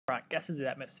Right, gases in the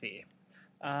atmosphere.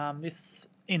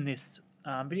 In this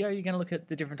video, you're going to look at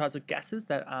the different types of gases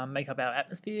that make up our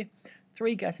atmosphere.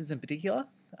 Three gases in particular,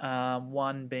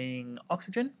 one being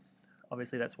oxygen.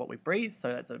 Obviously, that's what we breathe,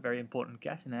 so that's a very important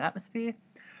gas in our atmosphere.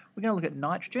 We're going to look at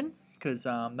nitrogen, because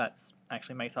that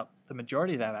actually makes up the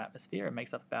majority of our atmosphere. It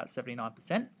makes up about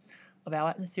 79% of our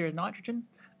atmosphere is nitrogen.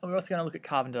 And we're also going to look at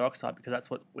carbon dioxide, because that's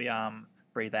what we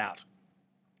breathe out.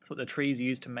 It's what the trees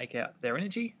use to make out their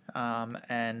energy,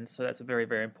 and so that's a very,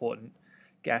 very important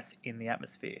gas in the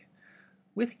atmosphere.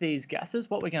 With these gases,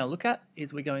 what we're going to look at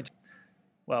is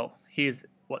here's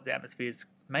what the atmosphere is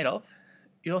made of.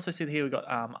 You also see here we've got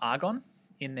argon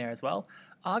in there as well.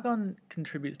 Argon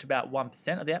contributes to about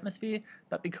 1% of the atmosphere,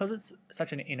 but because it's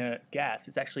such an inert gas,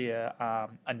 it's actually a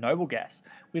noble gas.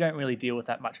 We don't really deal with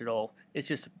that much at all. It's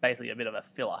just basically a bit of a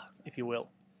filler, if you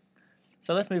will.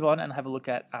 So let's move on and have a look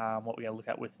at what we're going to look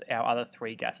at with our other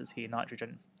three gases here: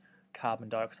 nitrogen, carbon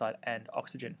dioxide, and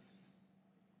oxygen.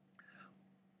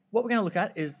 What we're going to look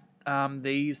at is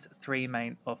these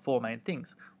four main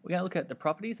things. We're going to look at the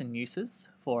properties and uses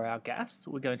for our gas.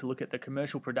 We're going to look at the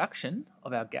commercial production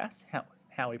of our gas,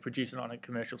 how we produce it on a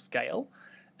commercial scale,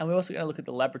 and we're also going to look at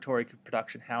the laboratory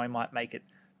production, how we might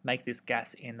make this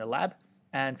gas in the lab,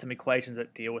 and some equations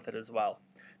that deal with it as well.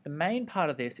 The main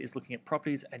part of this is looking at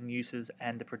properties and uses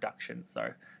and the production. So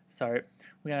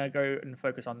we're going to go and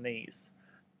focus on these.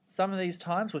 Some of these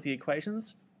times with the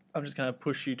equations, I'm just going to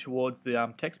push you towards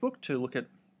the textbook to look at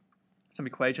some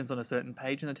equations on a certain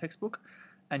page in the textbook,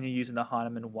 and you're using the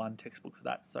Heinemann 1 textbook for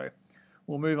that. So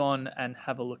we'll move on and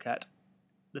have a look at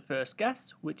the first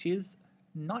gas, which is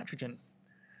nitrogen.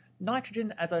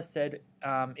 Nitrogen, as I said,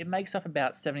 it makes up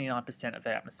about 79% of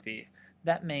the atmosphere.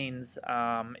 That means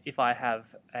if I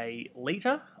have a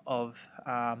litre of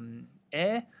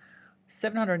air,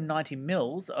 790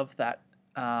 mils of that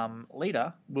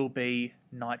litre will be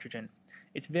nitrogen.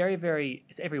 It's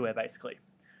it's everywhere basically.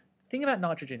 The thing about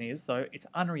nitrogen is, though, it's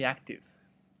unreactive.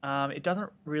 It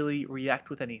doesn't really react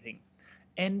with anything.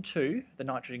 N2, the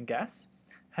nitrogen gas,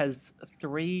 has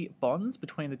 3 bonds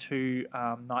between the two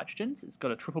nitrogens. It's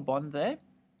got a triple bond there.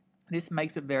 This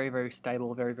makes it very, very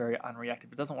stable, very, very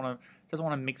unreactive. It doesn't want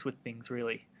to mix with things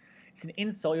really. It's an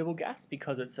insoluble gas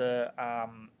because it's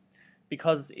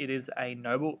because it is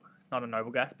not a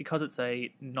noble gas, because it's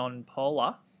a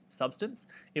non-polar substance.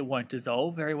 It won't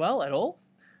dissolve very well at all.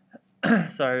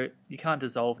 So you can't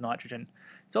dissolve nitrogen.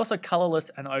 It's also colorless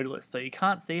and odorless. So you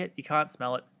can't see it, you can't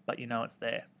smell it, but you know it's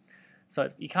there. So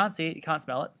you can't see it, you can't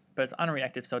smell it, but it's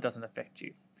unreactive, so it doesn't affect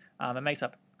you. It makes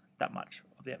up that much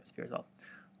of the atmosphere as well.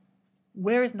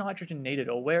 Where is nitrogen needed,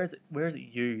 or where is it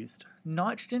used?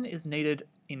 Nitrogen is needed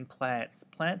in plants.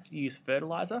 Plants use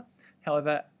fertilizer.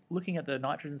 However, looking at the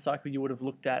nitrogen cycle, you would have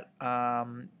looked at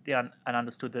and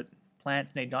understood that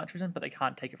plants need nitrogen, but they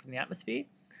can't take it from the atmosphere.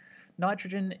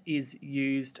 Nitrogen is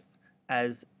used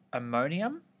as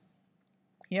ammonium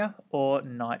here or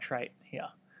nitrate here.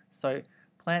 So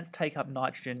plants take up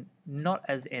nitrogen not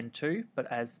as N2,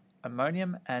 but as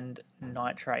ammonium and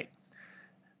nitrate.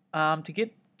 To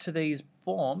get to these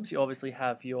forms, you obviously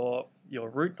have your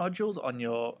root nodules on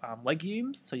your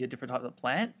legumes, so your different types of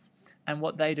plants, and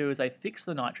what they do is they fix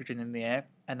the nitrogen in the air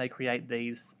and they create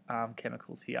these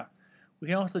chemicals here. We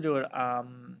can also do it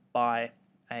by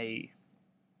a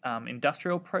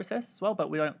industrial process as well,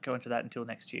 but we don't go into that until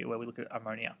next year, where we look at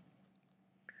ammonia.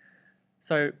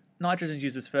 So nitrogen is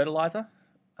used as fertilizer,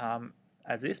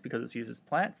 as this, because it's used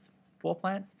as for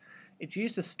plants. It's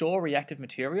used to store reactive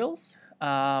materials.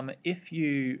 If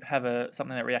you have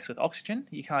something that reacts with oxygen,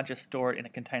 you can't just store it in a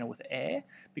container with air,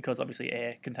 because obviously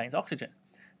air contains oxygen.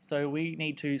 So we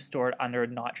need to store it under a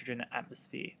nitrogen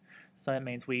atmosphere. So it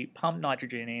means we pump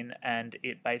nitrogen in, and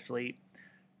it basically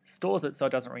stores it so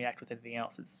it doesn't react with anything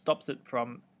else. It stops it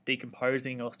from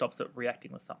decomposing or stops it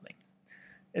reacting with something.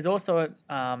 There's also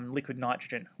liquid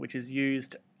nitrogen, which is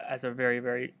used as a very,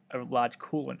 very large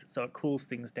coolant, so it cools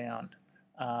things down.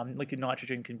 Liquid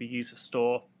nitrogen can be used to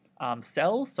store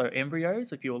cells, so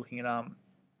embryos, if you're looking at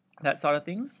that side of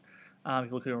things. If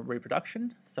you're looking at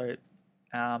reproduction, so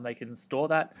they can store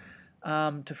that.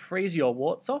 To freeze your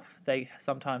warts off,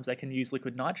 sometimes they can use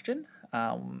liquid nitrogen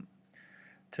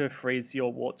to freeze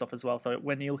your warts off as well. So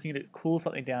when you're looking to cool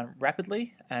something down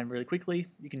rapidly and really quickly,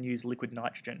 you can use liquid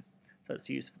nitrogen. So it's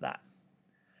used for that.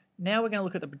 Now we're going to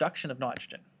look at the production of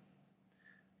nitrogen.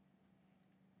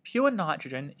 Pure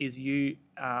nitrogen is in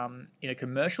a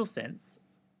commercial sense,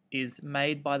 is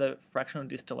made by the fractional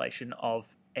distillation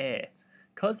of air.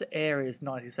 Because air is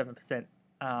 79%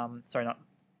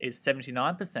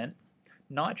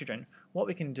 nitrogen, what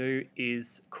we can do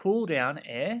is cool down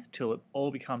air till it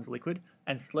all becomes liquid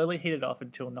and slowly heat it off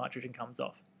until nitrogen comes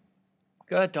off.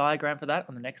 Got a diagram for that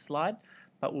on the next slide,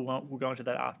 but we'll go into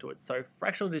that afterwards. So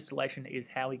fractional distillation is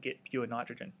how we get pure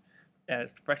nitrogen.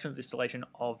 It's fractional distillation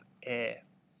of air.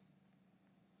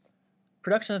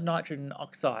 Production of nitrogen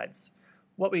oxides.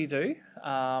 What we do,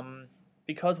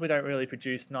 because we don't really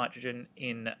produce nitrogen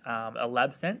in a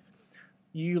lab sense,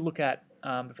 you look at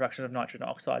the production of nitrogen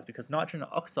oxides, because nitrogen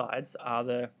oxides are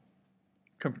the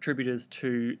contributors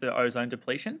to the ozone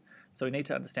depletion. So we need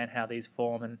to understand how these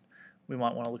form, and we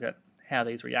might want to look at how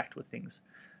these react with things.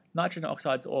 Nitrogen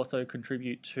oxides also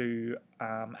contribute to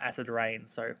acid rain,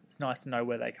 so it's nice to know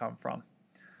where they come from.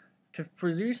 To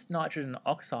produce nitrogen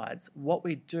oxides, what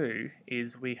we do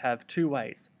is we have two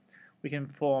ways. We can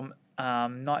form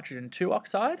nitrogen 2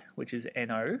 oxide, which is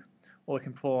NO, or we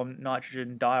can form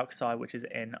nitrogen dioxide, which is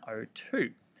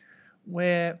NO2.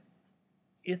 Where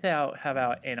if we have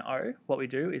our NO, what we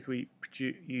do is we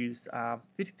use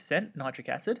 50% nitric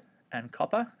acid and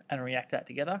copper and react that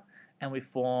together, and we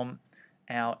form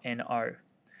our NO.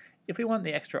 If we want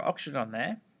the extra oxygen on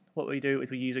there, what we do is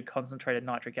we use a concentrated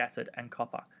nitric acid and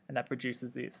copper, and that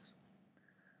produces this.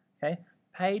 Okay,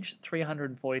 page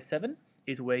 347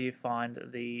 is where you find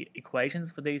the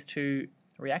equations for these two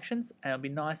reactions, and it would be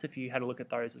nice if you had a look at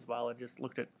those as well and just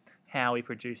looked at how we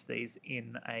produce these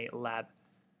in a lab.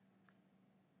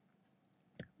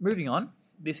 Moving on,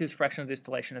 this is fractional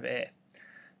distillation of air.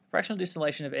 Fractional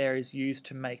distillation of air is used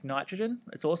to make nitrogen.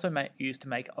 It's also used to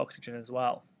make oxygen as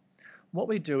well. What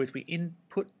we do is we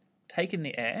take in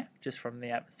the air just from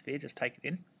the atmosphere, just take it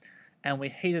in, and we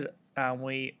heat it,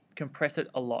 we compress it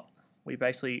a lot. We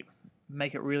basically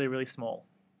make it really, really small.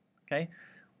 Okay,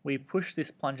 we push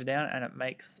this plunger down and it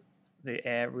makes the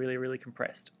air really, really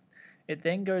compressed. It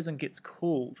then goes and gets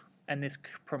cooled, and this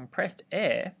compressed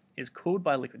air is cooled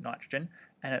by liquid nitrogen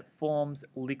and it forms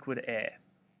liquid air.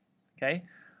 Okay,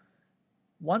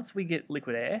 once we get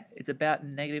liquid air, it's about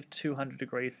negative 200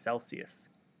 degrees Celsius.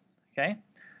 Okay,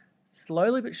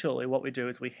 slowly but surely what we do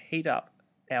is we heat up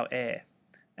our air,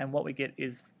 and what we get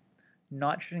is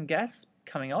nitrogen gas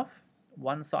coming off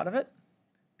one side of it,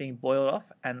 being boiled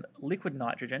off, and liquid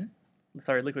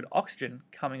oxygen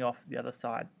coming off the other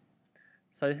side.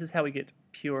 So this is how we get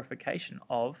purification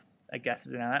of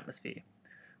gases in our atmosphere.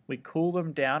 We cool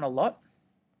them down a lot,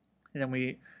 and then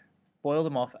we boil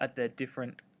them off at their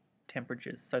different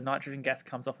temperatures. So nitrogen gas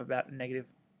comes off about negative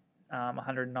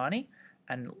 190,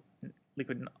 and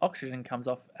liquid oxygen comes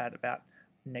off at about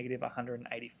negative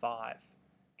 185.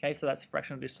 Okay, so that's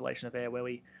fractional distillation of air, where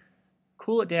we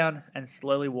cool it down and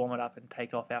slowly warm it up and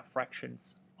take off our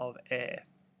fractions of air.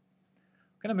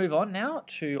 I'm going to move on now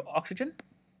to oxygen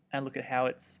and look at how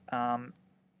it's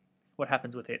what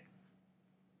happens with it.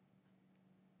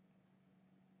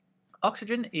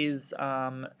 Oxygen is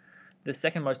the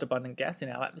second most abundant gas in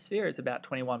our atmosphere. It's about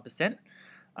 21%.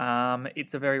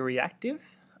 It's a very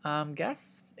reactive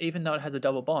gas. Even though it has a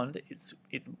double bond, it's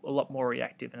a lot more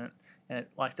reactive, and it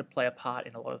likes to play a part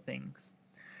in a lot of things.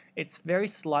 It's very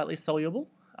slightly soluble,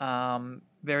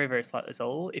 very, very slightly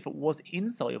soluble. If it was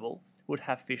insoluble, it would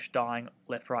have fish dying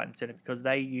left, right, and center, because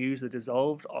they use the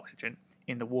dissolved oxygen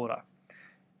in the water.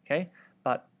 Okay,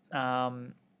 but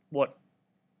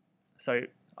so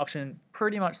oxygen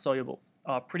pretty much soluble,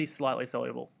 pretty slightly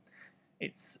soluble.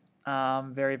 It's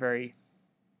very, very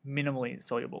minimally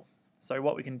soluble. So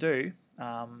what we can do,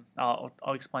 I'll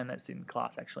explain this in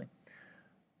class actually.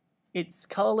 It's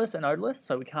colourless and odourless,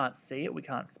 so we can't see it, we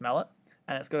can't smell it,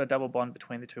 and it's got a double bond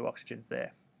between the two oxygens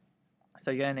there.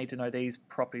 So you're going to need to know these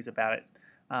properties about it.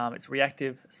 It's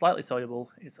reactive, slightly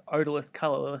soluble, it's odourless,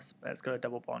 colourless, and it's got a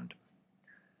double bond.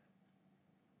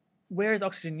 Where is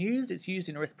oxygen used? It's used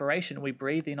in respiration. We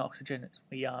breathe in oxygen,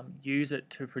 we use it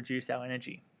to produce our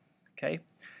energy. Okay,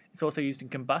 it's also used in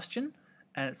combustion,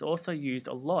 and it's also used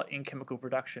a lot in chemical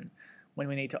production. When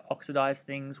we need to oxidize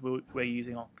things, we're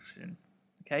using oxygen.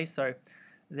 Okay, so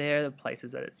they're the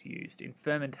places that it's used. In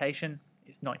fermentation,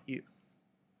 it's not used.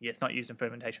 Yeah, it's not used in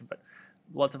fermentation, but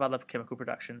lots of other chemical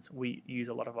productions, we use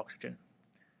a lot of oxygen.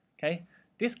 Okay,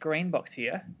 this green box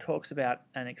here talks about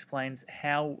and explains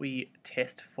how we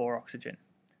test for oxygen.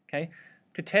 Okay,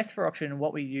 to test for oxygen,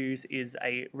 what we use is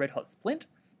a red hot splint,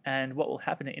 and what will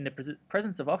happen in the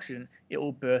presence of oxygen, it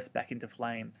will burst back into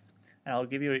flames. And I'll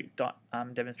give you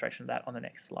a demonstration of that on the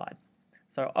next slide.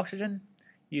 So oxygen,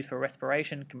 used for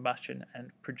respiration, combustion, and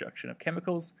production of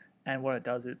chemicals, and what it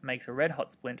does, it makes a red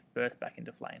hot splint burst back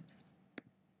into flames.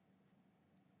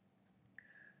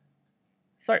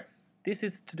 So this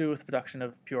is to do with the production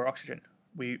of pure oxygen.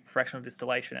 We fractional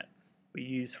distillation it. We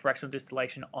use fractional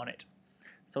distillation on it.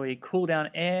 So we cool down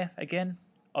air again.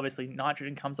 Obviously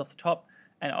nitrogen comes off the top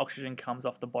and oxygen comes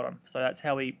off the bottom. So that's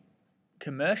how we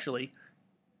commercially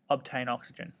obtain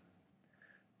oxygen.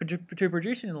 To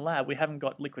produce it in the lab, we haven't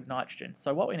got liquid nitrogen,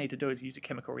 so what we need to do is use a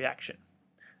chemical reaction.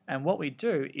 And what we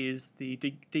do is the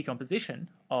decomposition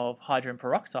of hydrogen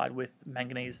peroxide with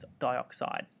manganese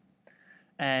dioxide.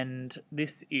 And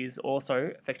this is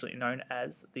also affectionately known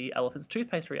as the elephant's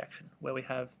toothpaste reaction, where we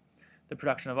have the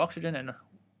production of oxygen and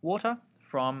water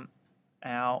from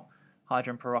our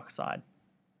hydrogen peroxide.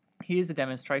 Here's a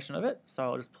demonstration of it, so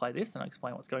I'll just play this and I'll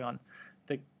explain what's going on.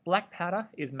 The black powder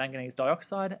is manganese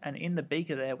dioxide, and in the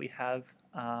beaker there we have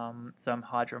some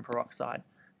hydrogen peroxide.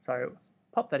 So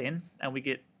pop that in and we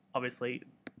get obviously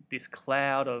this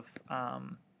cloud of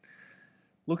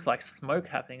looks like smoke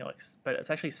happening, but it's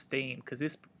actually steam, because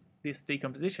this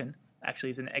decomposition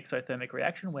actually is an exothermic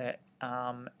reaction where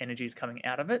energy is coming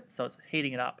out of it, so it's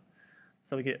heating it up.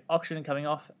 So we get oxygen coming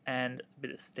off and a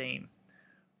bit of steam.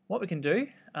 What we can do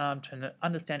to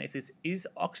understand if this is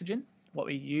oxygen, what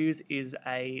we use is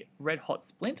a red hot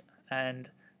splint, and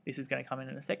this is going to come in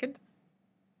a second,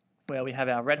 where we have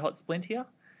our red hot splint here.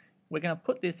 We're going to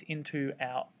put this into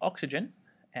our oxygen,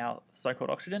 our so-called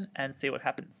oxygen, and see what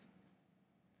happens.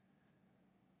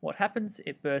 What happens,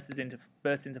 it bursts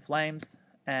into flames,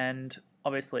 and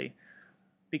obviously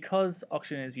because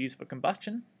oxygen is used for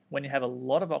combustion, when you have a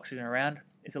lot of oxygen around,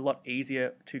 it's a lot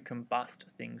easier to combust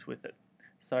things with it.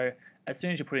 So as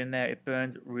soon as you put it in there, it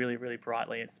burns really, really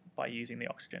brightly. It's by using the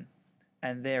oxygen.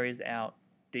 And there is our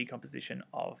decomposition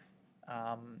of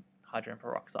hydrogen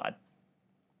peroxide.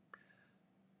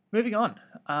 Moving on,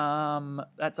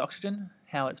 that's oxygen,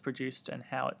 how it's produced and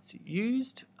how it's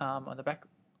used on the back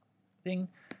thing.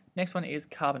 Next one is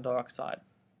carbon dioxide.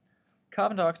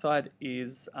 Carbon dioxide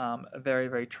is a very,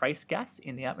 very trace gas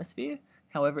in the atmosphere.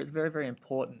 However, it's very, very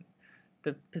important.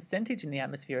 The percentage in the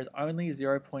atmosphere is only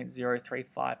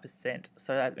 0.035%.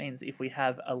 So that means if we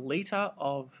have a litre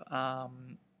of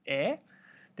air,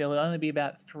 there will only be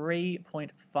about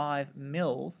 35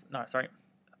 mils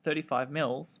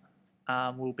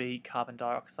will be carbon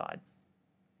dioxide.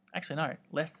 Actually, no,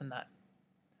 less than that.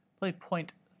 Probably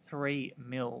 0.3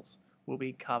 mils will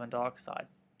be carbon dioxide.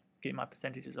 Getting my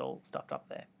percentages all stuffed up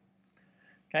there.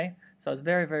 Okay, so it's a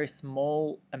very, very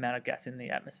small amount of gas in the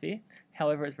atmosphere.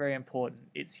 However, it's very important.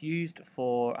 It's used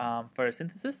for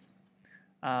photosynthesis.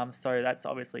 So that's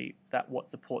obviously what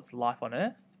supports life on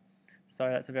Earth. So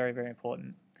that's a very, very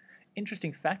important.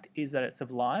 Interesting fact is that it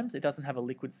sublimes. It doesn't have a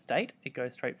liquid state. It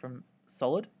goes straight from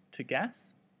solid to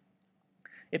gas.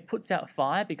 It puts out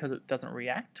fire because it doesn't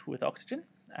react with oxygen,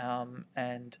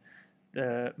 and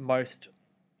the most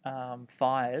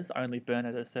fires only burn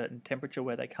at a certain temperature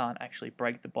where they can't actually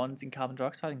break the bonds in carbon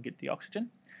dioxide and get the oxygen.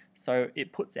 So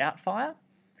it puts out fire.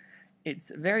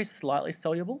 It's very slightly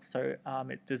soluble, so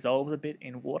it dissolves a bit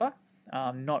in water.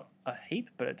 Not a heap,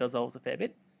 but it dissolves a fair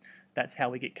bit. That's how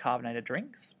we get carbonated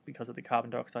drinks, because of the carbon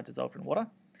dioxide dissolved in water.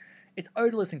 It's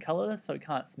odorless and colourless, so we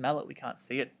can't smell it, we can't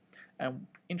see it. And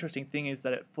interesting thing is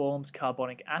that it forms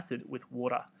carbonic acid with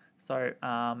water. So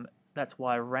that's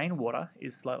why rainwater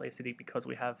is slightly acidic, because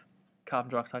we have carbon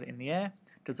dioxide in the air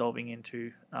dissolving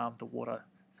into the water.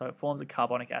 So it forms a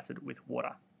carbonic acid with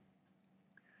water.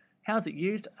 How is it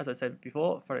used? As I said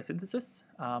before, photosynthesis.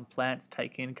 Plants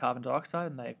take in carbon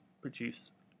dioxide and they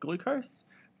produce glucose.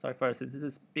 So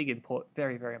photosynthesis,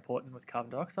 very, very important with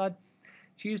carbon dioxide.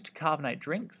 It's used to carbonate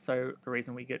drinks. So the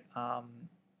reason we get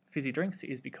fizzy drinks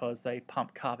is because they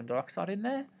pump carbon dioxide in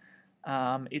there.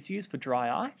 It's used for dry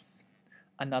ice,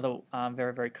 another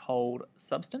very, very cold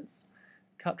substance.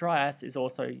 Dry ice is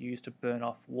also used to burn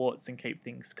off warts and keep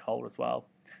things cold as well.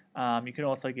 You can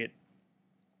also get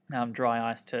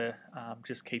dry ice to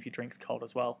just keep your drinks cold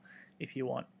as well if you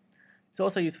want. It's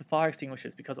also used for fire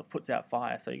extinguishers because it puts out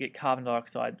fire. So you get carbon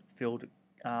dioxide filled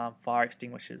fire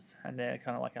extinguishers, and they're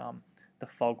kind of like the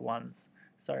fog ones.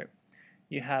 So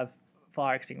you have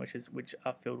fire extinguishers which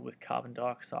are filled with carbon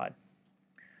dioxide.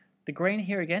 The green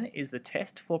here again is the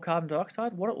test for carbon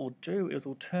dioxide. What it will do is it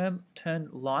will turn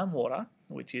lime water,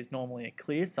 which is normally a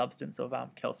clear substance of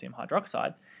calcium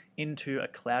hydroxide, into a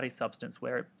cloudy substance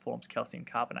where it forms calcium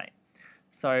carbonate.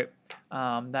 So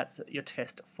that's your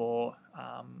test for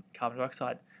carbon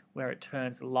dioxide, where it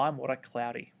turns lime water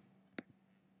cloudy.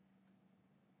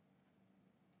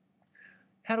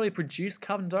 How do we produce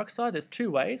carbon dioxide? There's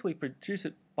two ways. We produce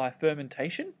it by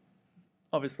fermentation.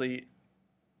 Obviously,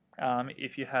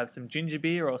 if you have some ginger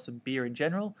beer or some beer in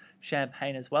general,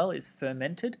 champagne as well is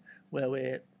fermented, where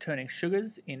we're turning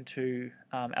sugars into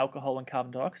alcohol and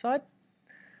carbon dioxide.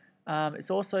 It's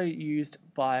also used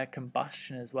by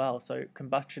combustion as well. So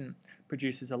combustion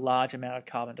produces a large amount of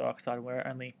carbon dioxide, where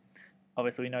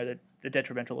obviously we know that the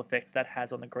detrimental effect that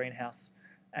has on the greenhouse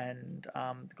and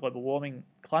the global warming,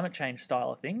 climate change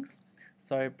style of things.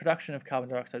 So production of carbon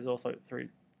dioxide is also through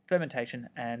fermentation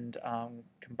and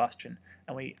combustion,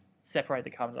 and we separate the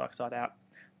carbon dioxide out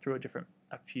through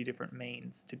a few different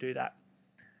means to do that.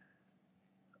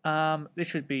 This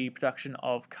should be production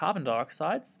of carbon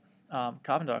dioxide. I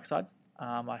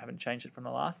haven't changed it from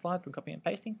the last slide from copying and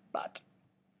pasting, but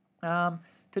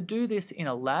to do this in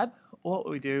a lab, what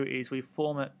we do is we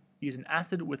form it using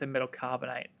acid with a metal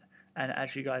carbonate. And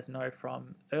as you guys know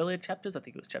from earlier chapters, I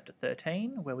think it was chapter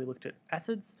 13, where we looked at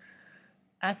acids,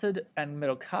 acid and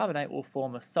metal carbonate will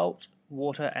form a salt,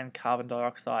 water, and carbon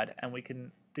dioxide, and we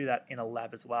can do that in a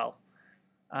lab as well.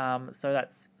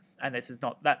 That's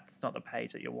not the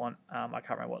page that you want. I can't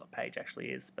remember what the page actually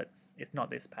is, but it's not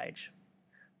this page.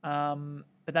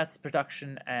 But that's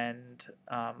production and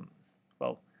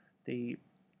the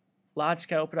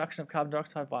large-scale production of carbon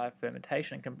dioxide via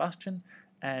fermentation and combustion,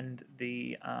 and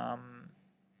the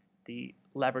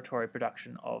laboratory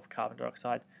production of carbon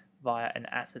dioxide via an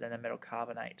acid and a metal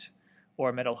carbonate, or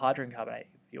a metal hydrogen carbonate,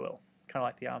 if you will. Kind of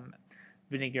like the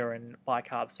vinegar and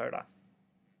bicarb soda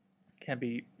can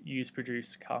be used to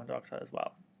produce carbon dioxide as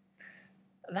well.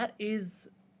 That is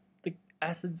the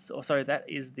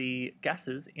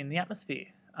gases in the atmosphere.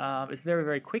 It's very,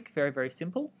 very quick, very, very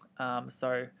simple.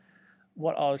 So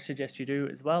what I would suggest you do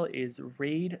as well is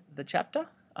read the chapter,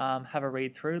 have a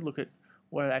read through, look at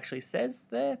what it actually says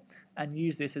there, and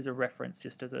use this as a reference,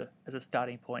 just as a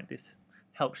starting point. This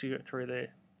helps you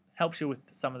with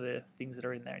some of the things that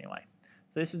are in there anyway.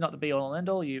 So this is not the be all and end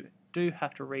all. You do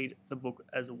have to read the book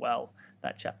as well,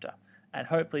 that chapter. And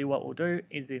hopefully what we'll do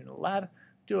is in the lab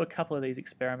do a couple of these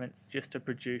experiments just to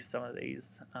produce some of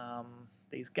these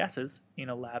gases in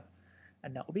a lab,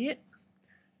 and that will be it.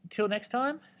 Until next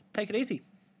time, take it easy.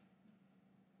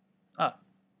 Oh,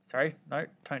 sorry, no,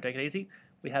 don't take it easy.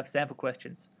 We have sample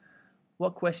questions.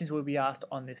 What questions will be asked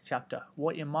on this chapter?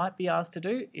 What you might be asked to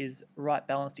do is write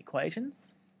balanced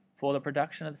equations for the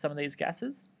production of some of these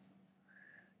gases.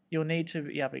 You'll need to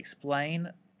be able to explain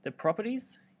the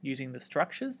properties using the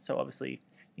structures. So obviously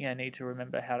you're going to need to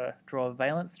remember how to draw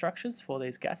valence structures for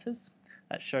these gases.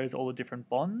 That shows all the different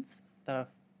bonds that are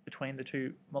between the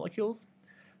two molecules.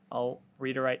 I'll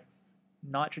reiterate,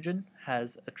 nitrogen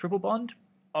has a triple bond,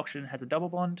 oxygen has a double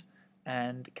bond,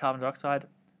 and carbon dioxide,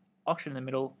 carbon in the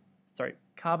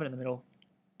middle,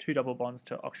 two double bonds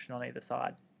to oxygen on either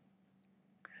side.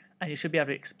 And you should be able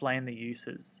to explain the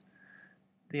uses.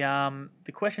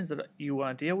 The questions that you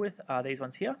want to deal with are these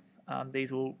ones here.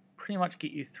 These will pretty much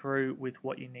get you through with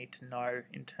what you need to know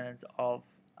in terms of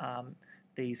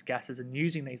these gases and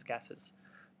using these gases.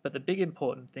 But the big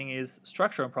important thing is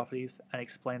structure and properties and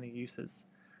explain the uses.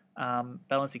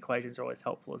 Balanced equations are always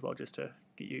helpful as well, just to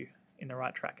get you in the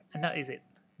right track. And that is it.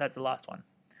 That's the last one.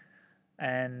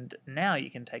 And now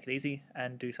you can take it easy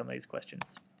and do some of these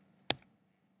questions.